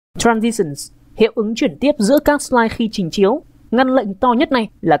Transitions, hiệu ứng chuyển tiếp giữa các slide khi trình chiếu. Ngăn lệnh to nhất này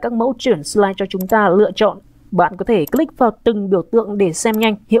là các mẫu chuyển slide cho chúng ta lựa chọn. Bạn có thể click vào từng biểu tượng để xem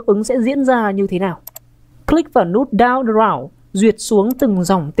nhanh hiệu ứng sẽ diễn ra như thế nào. Click vào nút Down the Row, duyệt xuống từng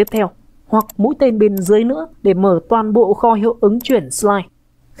dòng tiếp theo, hoặc mũi tên bên dưới nữa để mở toàn bộ kho hiệu ứng chuyển slide.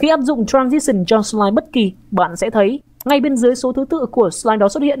 Khi áp dụng Transition cho slide bất kỳ, bạn sẽ thấy ngay bên dưới số thứ tự của slide đó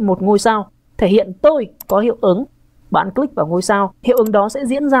xuất hiện một ngôi sao, thể hiện tôi có hiệu ứng. Bạn click vào ngôi sao, hiệu ứng đó sẽ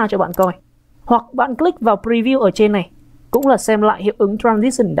diễn ra cho bạn coi. Hoặc bạn click vào Preview ở trên này, cũng là xem lại hiệu ứng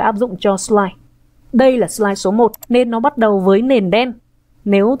Transition đã áp dụng cho slide. Đây là slide số 1 nên nó bắt đầu với nền đen.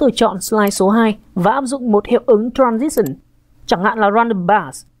 Nếu tôi chọn slide số 2 và áp dụng một hiệu ứng Transition, chẳng hạn là Random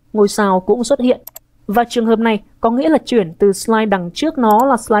Bars, ngôi sao cũng xuất hiện. Và trường hợp này có nghĩa là chuyển từ slide đằng trước nó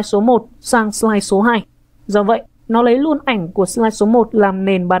là slide số 1 sang slide số 2. Do vậy, nó lấy luôn ảnh của slide số 1 làm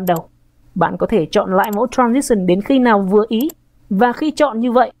nền ban đầu. Bạn có thể chọn lại mẫu Transition đến khi nào vừa ý. Và khi chọn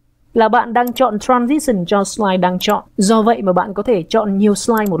như vậy là bạn đang chọn Transition cho slide đang chọn. Do vậy mà bạn có thể chọn nhiều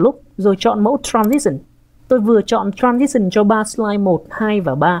slide một lúc rồi chọn mẫu Transition. Tôi vừa chọn Transition cho 3 slide 1, 2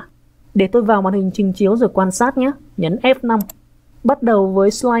 và 3. Để tôi vào màn hình trình chiếu rồi quan sát nhé. Nhấn F5. Bắt đầu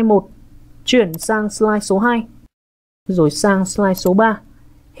với slide 1, chuyển sang slide số 2, rồi sang slide số 3.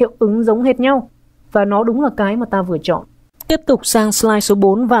 Hiệu ứng giống hệt nhau và nó đúng là cái mà ta vừa chọn. Tiếp tục sang slide số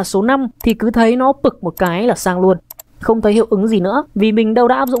 4 và số 5 thì cứ thấy nó pực một cái là sang luôn. Không thấy hiệu ứng gì nữa vì mình đâu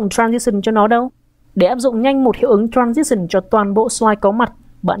đã áp dụng Transition cho nó đâu. Để áp dụng nhanh một hiệu ứng Transition cho toàn bộ slide có mặt,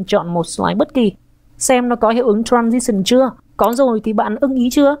 bạn chọn một slide bất kỳ. Xem nó có hiệu ứng Transition chưa? Có rồi thì bạn ưng ý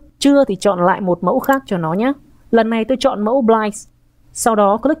chưa? Chưa thì chọn lại một mẫu khác cho nó nhé. Lần này tôi chọn mẫu Blinds. Sau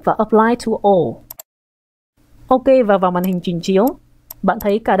đó click vào Apply to All. Ok và vào màn hình trình chiếu. Bạn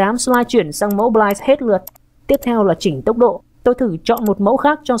thấy cả đám slide chuyển sang mẫu Blinds hết lượt. Tiếp theo là chỉnh tốc độ. Tôi thử chọn một mẫu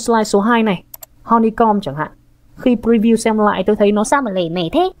khác cho slide số 2 này. Honeycomb chẳng hạn. Khi preview xem lại tôi thấy nó Sao mà lẻ mẻ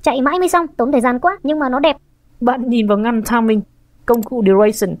thế? Chạy mãi mới xong, tốn thời gian quá, nhưng mà nó đẹp. Bạn nhìn vào ngăn timing, công cụ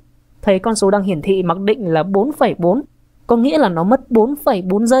duration, thấy con số đang hiển thị mặc định là 4,4. Có nghĩa là nó mất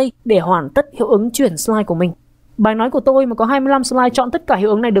 4,4 giây để hoàn tất hiệu ứng chuyển slide của mình. Bài nói của tôi mà có 25 slide chọn tất cả hiệu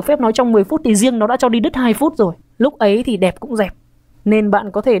ứng này được phép nói trong 10 phút thì riêng nó đã cho đi đứt 2 phút rồi. Lúc ấy thì đẹp cũng dẹp. Nên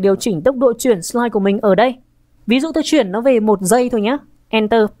bạn có thể điều chỉnh tốc độ chuyển slide của mình ở đây. Ví dụ tôi chuyển nó về 1 giây thôi nhé.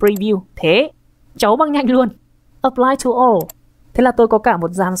 Enter preview. Thế, cháu bằng nhanh luôn. Apply to all. Thế là tôi có cả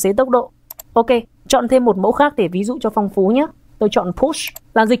một dàn xế tốc độ. Ok, chọn thêm một mẫu khác để ví dụ cho phong phú nhé. Tôi chọn push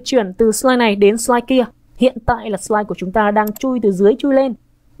là dịch chuyển từ slide này đến slide kia. Hiện tại là slide của chúng ta đang chui từ dưới chui lên.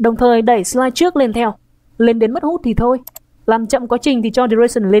 Đồng thời đẩy slide trước lên theo. Lên đến mất hút thì thôi. Làm chậm quá trình thì cho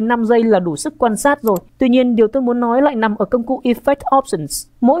duration lên 5 giây là đủ sức quan sát rồi. Tuy nhiên điều tôi muốn nói lại nằm ở công cụ Effect Options.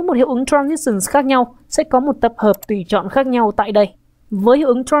 Mỗi một hiệu ứng Transitions khác nhau sẽ có một tập hợp tùy chọn khác nhau tại đây. Với hiệu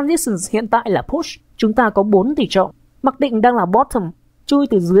ứng Transitions hiện tại là Push, chúng ta có 4 tùy chọn. Mặc định đang là Bottom, chui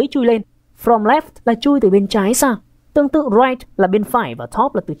từ dưới chui lên. From Left là chui từ bên trái sang. Tương tự Right là bên phải và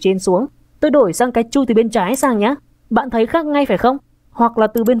Top là từ trên xuống. Tôi đổi sang cái chui từ bên trái sang nhé. Bạn thấy khác ngay phải không? Hoặc là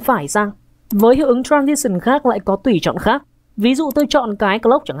từ bên phải sang. Với hiệu ứng Transition khác lại có tùy chọn khác. Ví dụ tôi chọn cái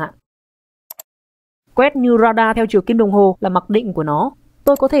Clock chẳng hạn. Quét như radar theo chiều kim đồng hồ là mặc định của nó.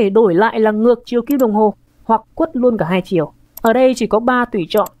 Tôi có thể đổi lại là ngược chiều kim đồng hồ hoặc quất luôn cả hai chiều. Ở đây chỉ có 3 tùy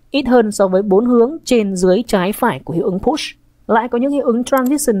chọn, ít hơn so với 4 hướng trên dưới trái phải của hiệu ứng Push. Lại có những hiệu ứng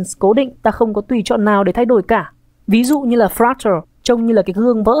Transitions cố định, ta không có tùy chọn nào để thay đổi cả. Ví dụ như là Fractal, trông như là cái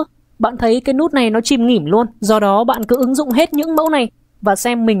gương vỡ. Bạn thấy cái nút này nó chìm nghỉm luôn. Do đó bạn cứ ứng dụng hết những mẫu này và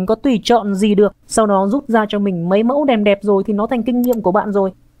xem mình có tùy chọn gì được. Sau đó rút ra cho mình mấy mẫu đẹp đẹp rồi thì nó thành kinh nghiệm của bạn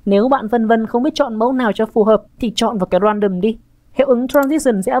rồi. Nếu bạn vân vân không biết chọn mẫu nào cho phù hợp thì chọn vào cái Random đi. Hiệu ứng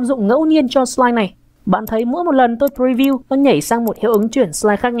Transition sẽ áp dụng ngẫu nhiên cho slide này. Bạn thấy mỗi một lần tôi preview nó nhảy sang một hiệu ứng chuyển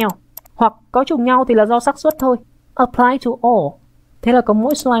slide khác nhau. Hoặc có trùng nhau thì là do xác suất thôi. Apply to all. Thế là có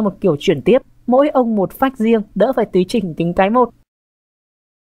mỗi slide một kiểu chuyển tiếp. Mỗi ông một phách riêng, đỡ phải tùy chỉnh tính cái một.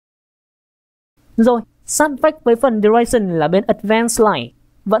 Rồi, sát vách với phần duration là bên Advanced Slide.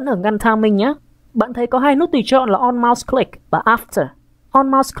 Vẫn ở ngăn timing nhé. Bạn thấy có hai nút tùy chọn là On Mouse Click và After.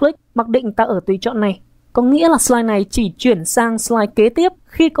 On Mouse Click mặc định ta ở tùy chọn này. Có nghĩa là slide này chỉ chuyển sang slide kế tiếp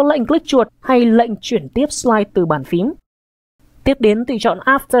khi có lệnh click chuột hay lệnh chuyển tiếp slide từ bàn phím. Tiếp đến tùy chọn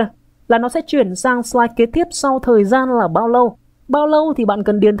After là nó sẽ chuyển sang slide kế tiếp sau thời gian là bao lâu. Bao lâu thì bạn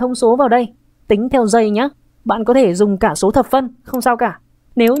cần điền thông số vào đây. Tính theo giây nhé. Bạn có thể dùng cả số thập phân, không sao cả.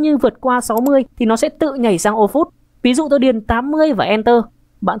 Nếu như vượt qua 60 thì nó sẽ tự nhảy sang ô phút. Ví dụ tôi điền 80 và Enter.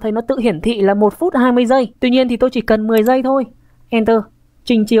 Bạn thấy nó tự hiển thị là 1 phút 20 giây. Tuy nhiên thì tôi chỉ cần 10 giây thôi. Enter.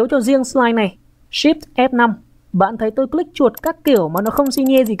 Trình chiếu cho riêng slide này. Shift F5. Bạn thấy tôi click chuột các kiểu mà nó không xi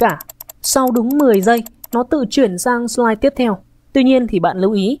nhê gì cả. Sau đúng 10 giây, nó tự chuyển sang slide tiếp theo. Tuy nhiên thì bạn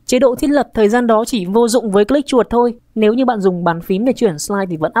lưu ý, chế độ thiết lập thời gian đó chỉ vô dụng với click chuột thôi. Nếu như bạn dùng bàn phím để chuyển slide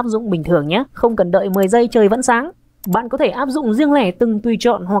thì vẫn áp dụng bình thường nhé, không cần đợi 10 giây trời vẫn sáng. Bạn có thể áp dụng riêng lẻ từng tùy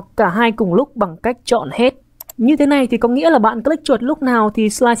chọn hoặc cả hai cùng lúc bằng cách chọn hết. Như thế này thì có nghĩa là bạn click chuột lúc nào thì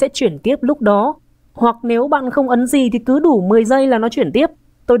slide sẽ chuyển tiếp lúc đó. Hoặc nếu bạn không ấn gì thì cứ đủ 10 giây là nó chuyển tiếp.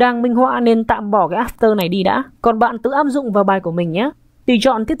 Tôi đang minh họa nên tạm bỏ cái after này đi đã. Còn bạn tự áp dụng vào bài của mình nhé. Tùy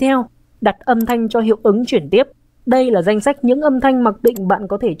chọn tiếp theo, đặt âm thanh cho hiệu ứng chuyển tiếp. Đây là danh sách những âm thanh mặc định bạn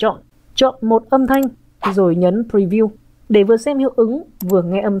có thể chọn. Chọn một âm thanh rồi nhấn preview để vừa xem hiệu ứng vừa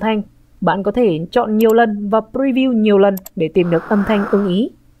nghe âm thanh. Bạn có thể chọn nhiều lần và preview nhiều lần để tìm được âm thanh ưng ý.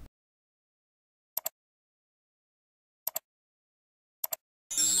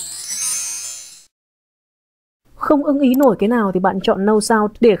 Không ưng ý nổi cái nào thì bạn chọn no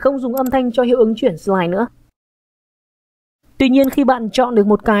sound để không dùng âm thanh cho hiệu ứng chuyển slide nữa. Tuy nhiên khi bạn chọn được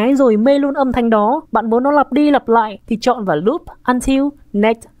một cái rồi mê luôn âm thanh đó, bạn muốn nó lặp đi lặp lại thì chọn vào loop until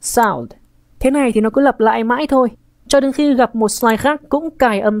next sound. Thế này thì nó cứ lặp lại mãi thôi, cho đến khi gặp một slide khác cũng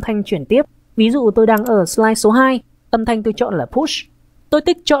cài âm thanh chuyển tiếp. Ví dụ tôi đang ở slide số 2, âm thanh tôi chọn là push. Tôi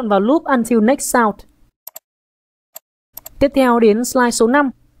tích chọn vào loop until next sound. Tiếp theo đến slide số 5,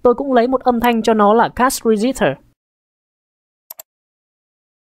 tôi cũng lấy một âm thanh cho nó là cast register.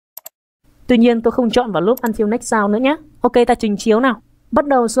 Tuy nhiên tôi không chọn vào loop until next sound nữa nhé. Ok, ta trình chiếu nào. Bắt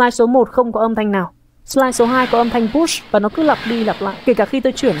đầu slide số 1 không có âm thanh nào. Slide số 2 có âm thanh push và nó cứ lặp đi lặp lại. Kể cả khi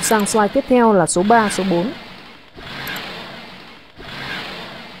tôi chuyển sang slide tiếp theo là số 3, số 4.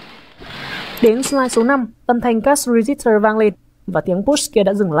 Đến slide số 5, âm thanh cast register vang lên và tiếng push kia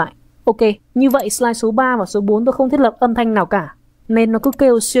đã dừng lại. Ok, như vậy slide số 3 và số 4 tôi không thiết lập âm thanh nào cả, nên nó cứ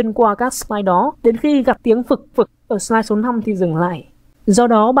kêu xuyên qua các slide đó đến khi gặp tiếng phực phực ở slide số 5 thì dừng lại. Do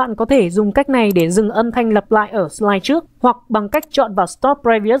đó bạn có thể dùng cách này để dừng âm thanh lặp lại ở slide trước hoặc bằng cách chọn vào Stop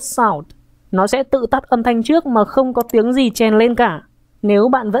Previous Sound. Nó sẽ tự tắt âm thanh trước mà không có tiếng gì chèn lên cả. Nếu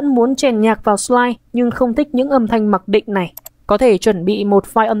bạn vẫn muốn chèn nhạc vào slide nhưng không thích những âm thanh mặc định này, có thể chuẩn bị một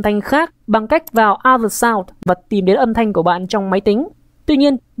file âm thanh khác bằng cách vào Other Sound và tìm đến âm thanh của bạn trong máy tính. Tuy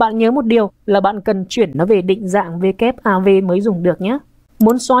nhiên, bạn nhớ một điều là bạn cần chuyển nó về định dạng WAV mới dùng được nhé.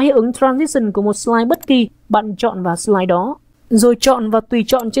 Muốn xóa hiệu ứng transition của một slide bất kỳ, bạn chọn vào slide đó, rồi chọn vào tùy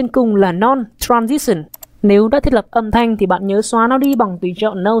chọn trên cùng là Non-Transition. Nếu đã thiết lập âm thanh thì bạn nhớ xóa nó đi bằng tùy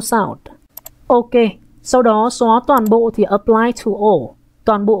chọn No Sound. Ok, sau đó xóa toàn bộ thì Apply to All.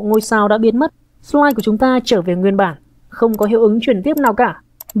 Toàn bộ ngôi sao đã biến mất. Slide của chúng ta trở về nguyên bản, không có hiệu ứng chuyển tiếp nào cả.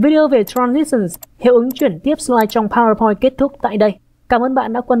 Video về Transitions, hiệu ứng chuyển tiếp slide trong PowerPoint kết thúc tại đây. Cảm ơn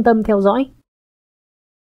bạn đã quan tâm theo dõi.